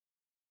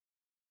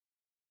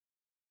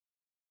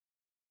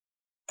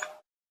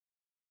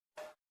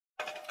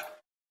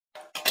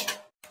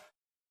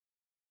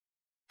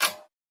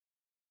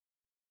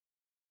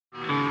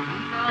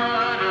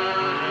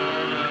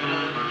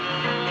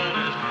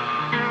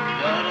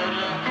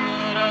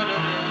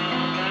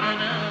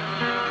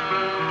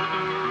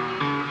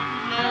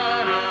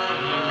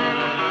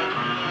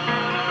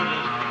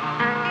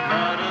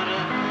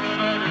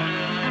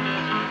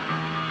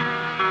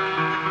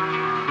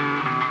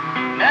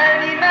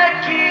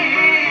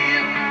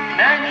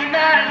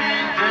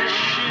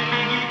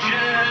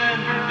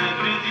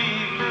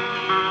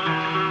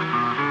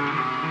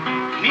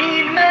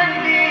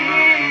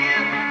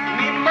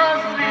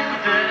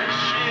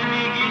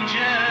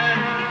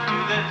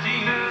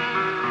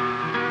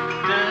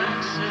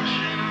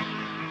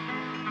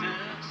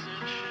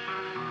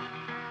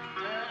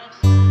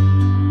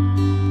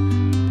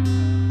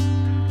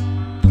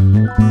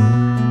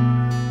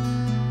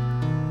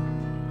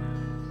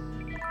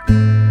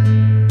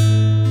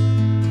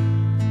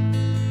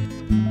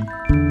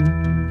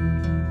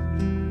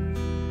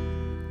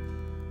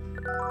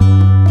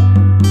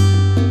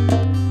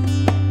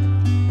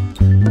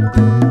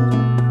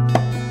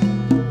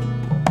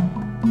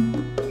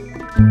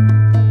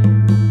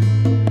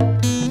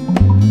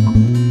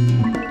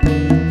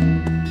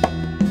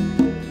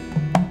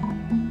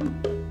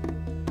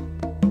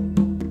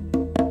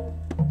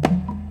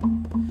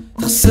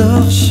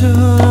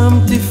TekhseghChem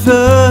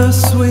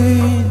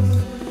تفاسوين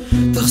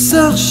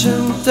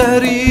TekhseghChem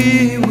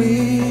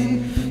تريوين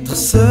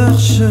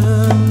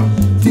TekhseghChem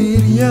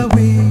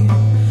تيرياوين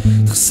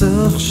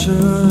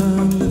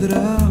TekhseghChem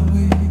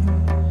ذراوين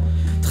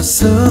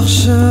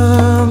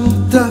TekhseghChem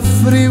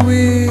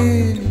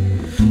تفريوين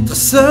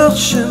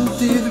TekhseghChem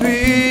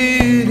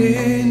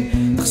تدبيرين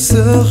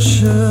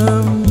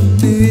TekhseghChem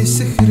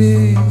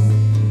تسكرين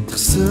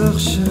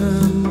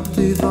TekhseghChem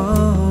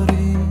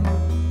تضارين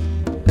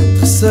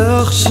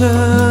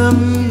TekhseghChem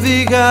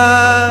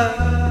ذقار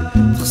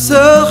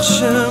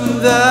TekhseghChem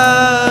ذا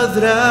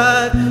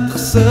ذرار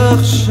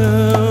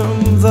TekhseghChem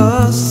ذا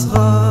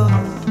صغار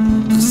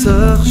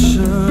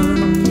TekhseghChem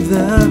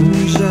ذا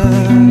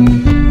مجال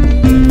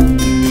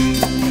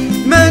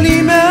ماني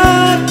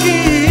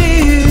ماكين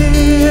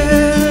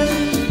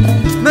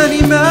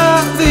ماني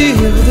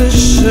معذير ذا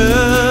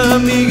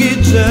الشام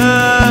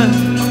يجان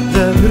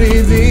ذا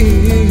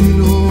بريدينو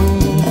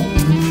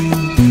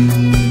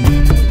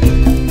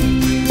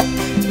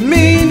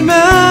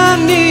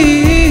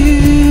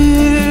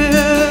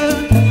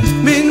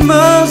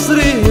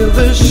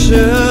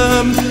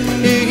الشام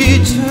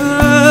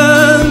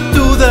يجان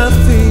توذا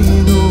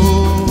فينو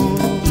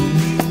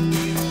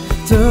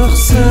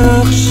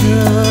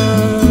TekhseghChem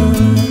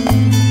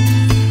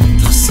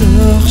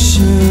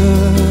TekhseghChem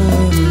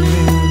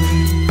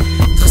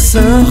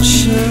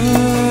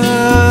TekhseghChem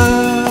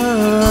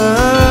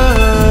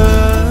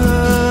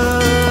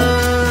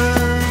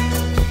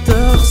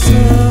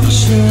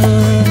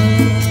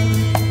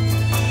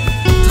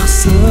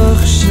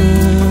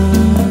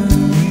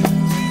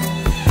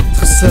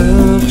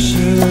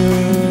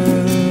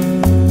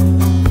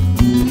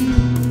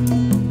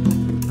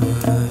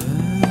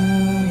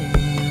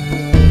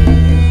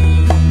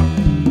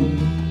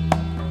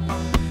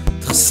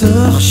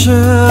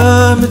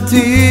TekhseghChem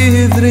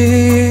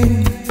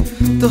تيذرين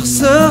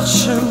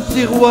TekhseghChem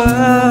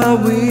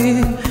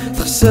تغواوين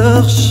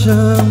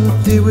TekhseghChem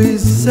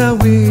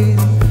تيوزاوين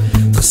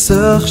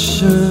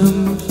TekhseghChem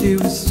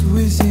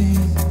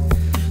تيوزوزين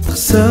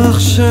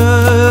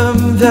TekhseghChem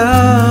ذا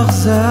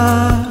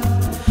غزار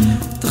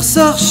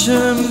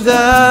TekhseghChem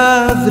ذا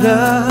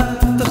ذرار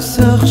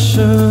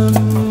TekhseghChem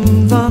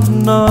ذا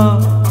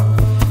النار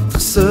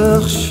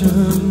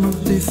TekhseghChem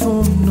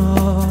تيفو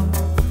النار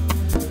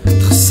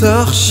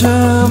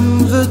TekhseghChem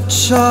ذا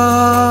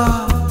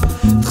التشار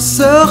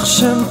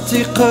TekhseghChem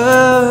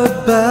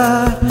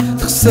تيقبل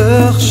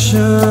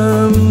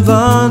TekhseghChem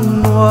ذا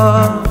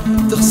النوار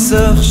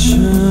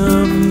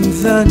TekhseghChem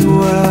ذا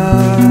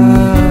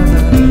نوار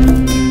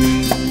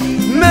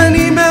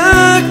ماني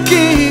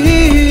ماكين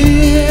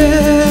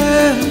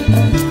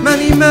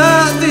ماني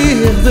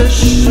معذير ذا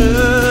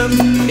الشام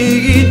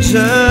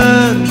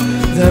يجان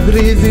ذا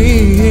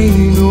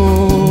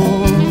بريدينو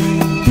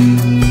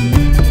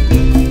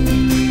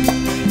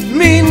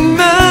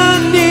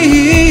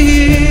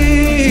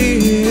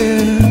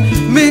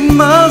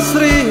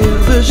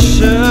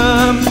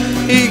الشام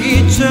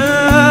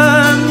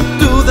يجان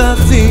توذا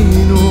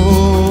فينو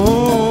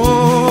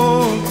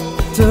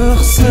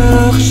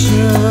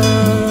TekhseghChem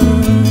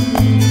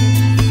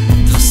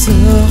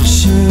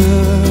TekhseghChem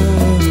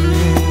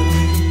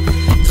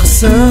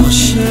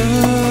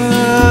TekhseghChem